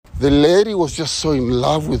The lady was just so in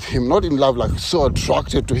love with him, not in love, like so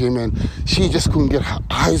attracted to him, and she just couldn't get her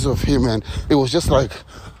eyes off him. And it was just like,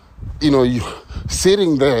 you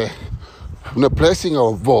sitting there, placing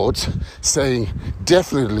our votes, saying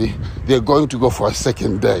definitely they're going to go for a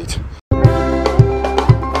second date.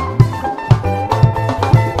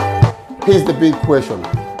 Here's the big question.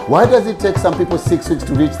 Why does it take some people 6 weeks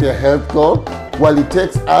to reach their health goal, while it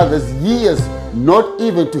takes others years not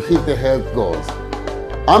even to hit their health goals?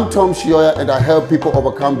 I'm Tom Shioya, and I help people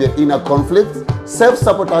overcome their inner conflicts,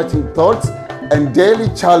 self-sabotaging thoughts, and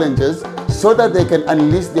daily challenges so that they can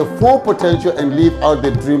unleash their full potential and live out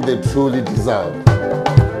the dream they truly deserve.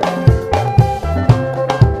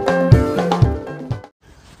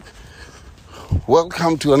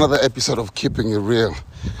 Welcome to another episode of Keeping It Real.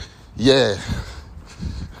 Yeah,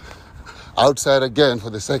 outside again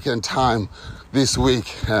for the second time this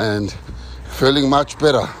week and feeling much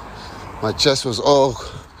better. My chest was all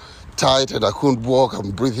tight and I couldn't walk.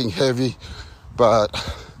 I'm breathing heavy, but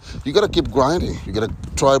you gotta keep grinding. You gotta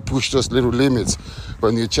try to push those little limits.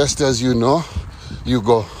 When your chest tells you no, you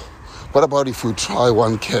go, what about if we try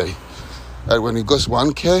 1K? And when it goes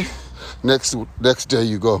 1K, next day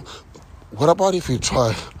you go, what about if we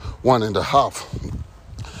try 1.5?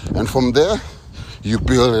 And from there, you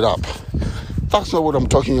build it up. That's not what I'm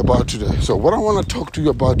talking about today. So what I want to talk to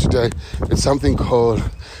you about today is something called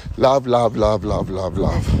love.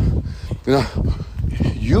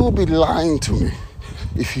 You'll be lying to me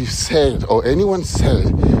if you said, or anyone said,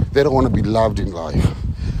 they don't want to be loved in life.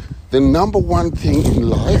 The number one thing in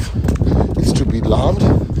life is to be loved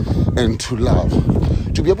and to love.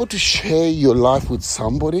 To be able to share your life with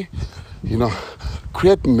somebody,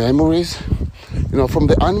 create memories. From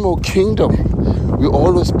the animal kingdom, we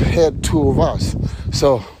always paired two of us.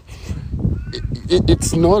 So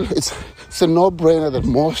it's a no-brainer that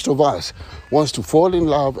most of us wants to fall in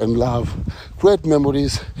love and love, create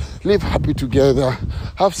memories, live happy together,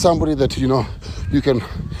 have somebody that, you can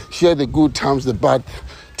share the good times, the bad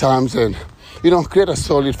times, and, create a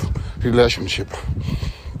solid relationship.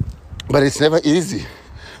 But it's never easy.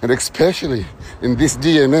 And especially in this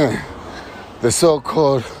DNA, the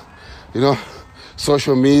so-called,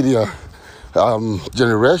 social media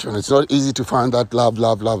generation, it's not easy to find that love.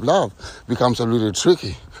 Becomes a little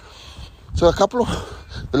tricky. So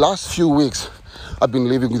the last few weeks, I've been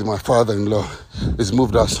living with my father-in-law. He's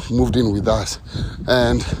moved in with us.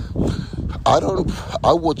 And I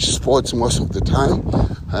watch sports most of the time.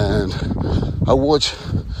 And I watch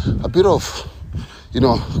a bit of,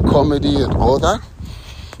 comedy and all that.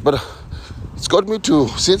 But it's got me to,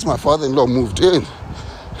 since my father-in-law moved in,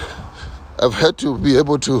 I've had to be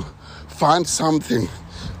able to find something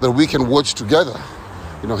that we can watch together.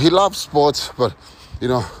 He loves sports, but,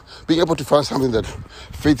 being able to find something that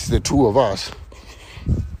fits the two of us,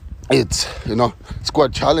 it's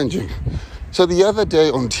quite challenging. So the other day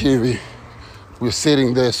on TV, we were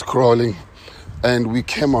sitting there scrolling, and we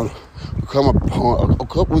came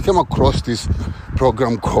across this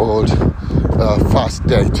program called Fast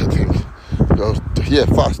Date, I think.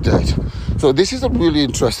 Fast Date. So this is a really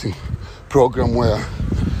interesting program where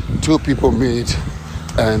two people meet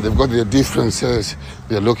and they've got their differences.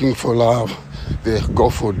 They're looking for love. They go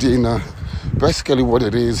for dinner. Basically what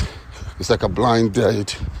it is, it's like a blind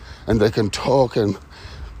date, and they can talk, and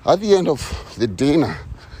at the end of the dinner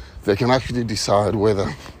they can actually decide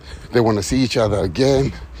whether they want to see each other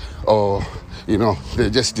again, or they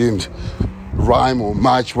just didn't rhyme or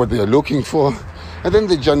match what they're looking for, and then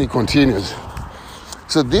the journey continues.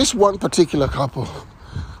 So this one particular couple,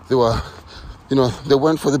 they went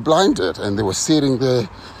for the blind date, and they were sitting there,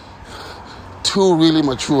 two really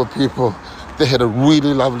mature people. They had a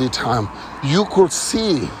really lovely time. You could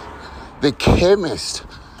see the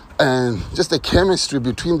chemistry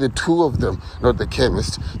between the two of them, the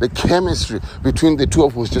chemistry between the two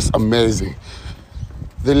of them was just amazing.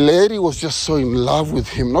 The lady was just so in love with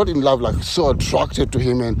him, not in love, like so attracted to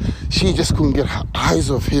him, and she just couldn't get her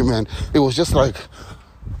eyes off him, and it was just like,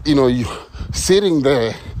 you sitting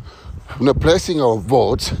there, placing our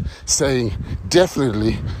votes, saying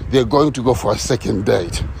definitely they're going to go for a second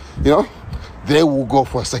date. They will go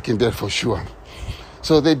for a second date for sure.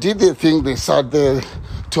 So they did their thing. They sat there,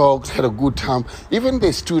 talked, had a good time. Even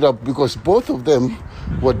they stood up because both of them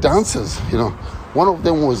were dancers. One of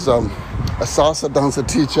them was a salsa dancer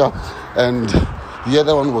teacher, and the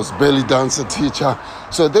other one was belly dancer teacher.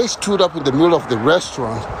 So they stood up in the middle of the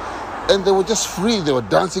restaurant, and they were just free. They were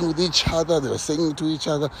dancing with each other. They were singing to each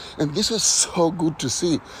other. And this was so good to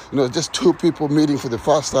see. Just two people meeting for the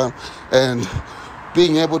first time and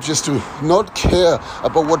being able just to not care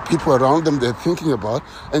about what people around them they're thinking about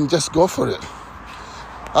and just go for it.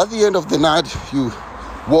 At the end of the night, you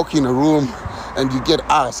walk in a room and you get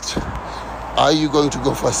asked, are you going to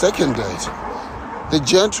go for a second date? The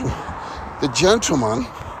gentleman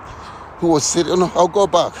who was sitting, no, I'll go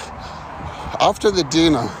back. After the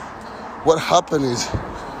dinner, what happened is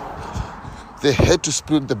they had to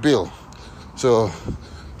split the bill. So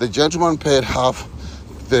the gentleman paid half,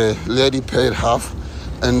 the lady paid half,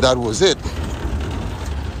 and that was it.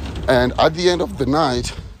 And at the end of the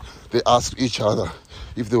night, they asked each other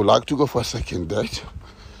if they would like to go for a second date.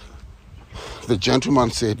 The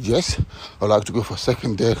gentleman said, yes, I'd like to go for a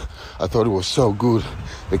second date. I thought it was so good.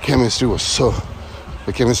 The chemistry was so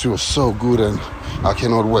good, and I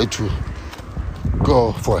cannot wait to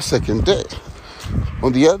go for a second date.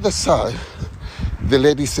 On the other side, the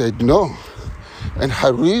lady said no. And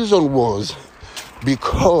her reason was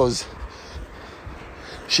because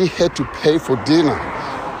she had to pay for dinner.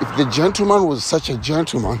 If the gentleman was such a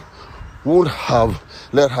gentleman, would have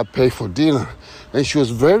let her pay for dinner. And she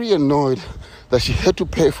was very annoyed that she had to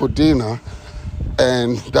pay for dinner,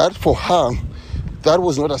 and that for her, that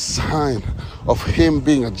was not a sign of him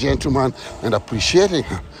being a gentleman and appreciating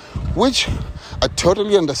her, which I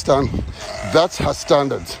totally understand. That's her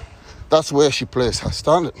standards. That's where she placed her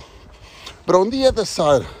standard. But on the other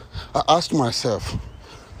side, I asked myself,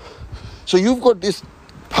 so you've got this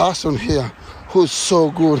person here who's so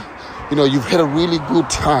good, you've had a really good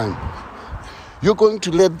time. You're going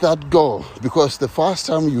to let that go because the first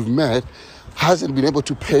time you've met hasn't been able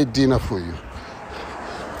to pay dinner for you.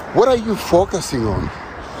 What are you focusing on?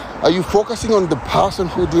 Are you focusing on the person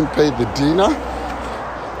who didn't pay the dinner?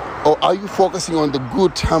 Or are you focusing on the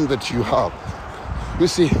good time that you have? You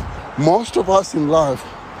see, most of us in life,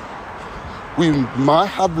 we might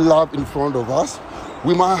have love in front of us.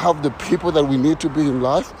 We might have the people that we need to be in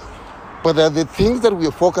life. But there are the things that we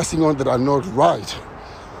are focusing on that are not right.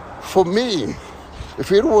 For me,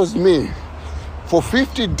 if it was me, for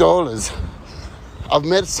 $50, I've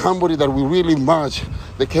met somebody that we really match.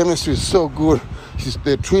 The chemistry is so good.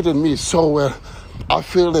 They treated me so well. I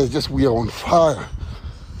feel that just we are on fire.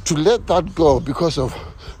 To let that go because of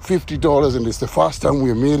 $50 and it's the first time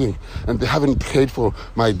we're meeting and they haven't paid for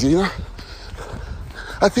my dinner,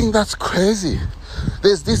 I think that's crazy.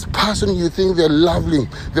 There's this person you think they're lovely,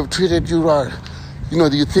 they've treated you right.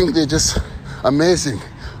 You think they're just amazing,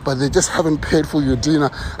 but they just haven't paid for your dinner,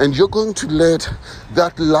 and you're going to let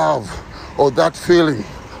that love or that feeling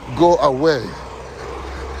go away.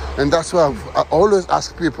 And that's why I always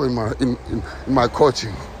ask people in my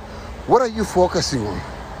coaching, what are you focusing on?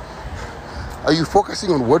 Are you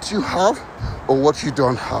focusing on what you have or what you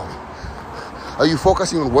don't have? Are you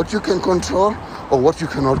focusing on what you can control or what you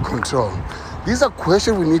cannot control? These are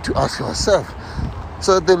questions we need to ask ourselves.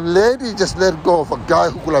 So the lady just let go of a guy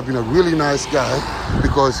who could have been a really nice guy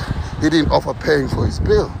because he didn't offer paying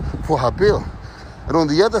for her bill. And on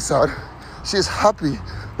the other side, she's happy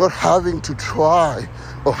not having to try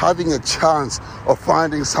or having a chance of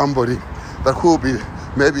finding somebody that will be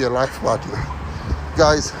maybe a life partner.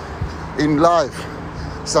 Guys, in life,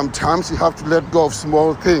 sometimes you have to let go of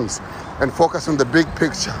small things and focus on the big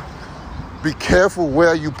picture. Be careful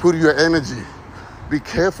where you put your energy. Be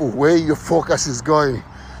careful where your focus is going,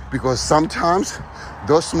 because sometimes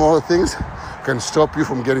those small things can stop you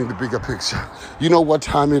from getting the bigger picture. You know what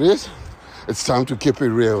time it is? It's time to keep it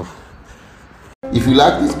real. If you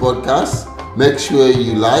like this podcast, make sure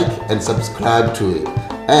you like and subscribe to it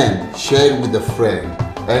and share it with a friend.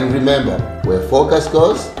 And remember, where focus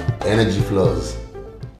goes, energy flows.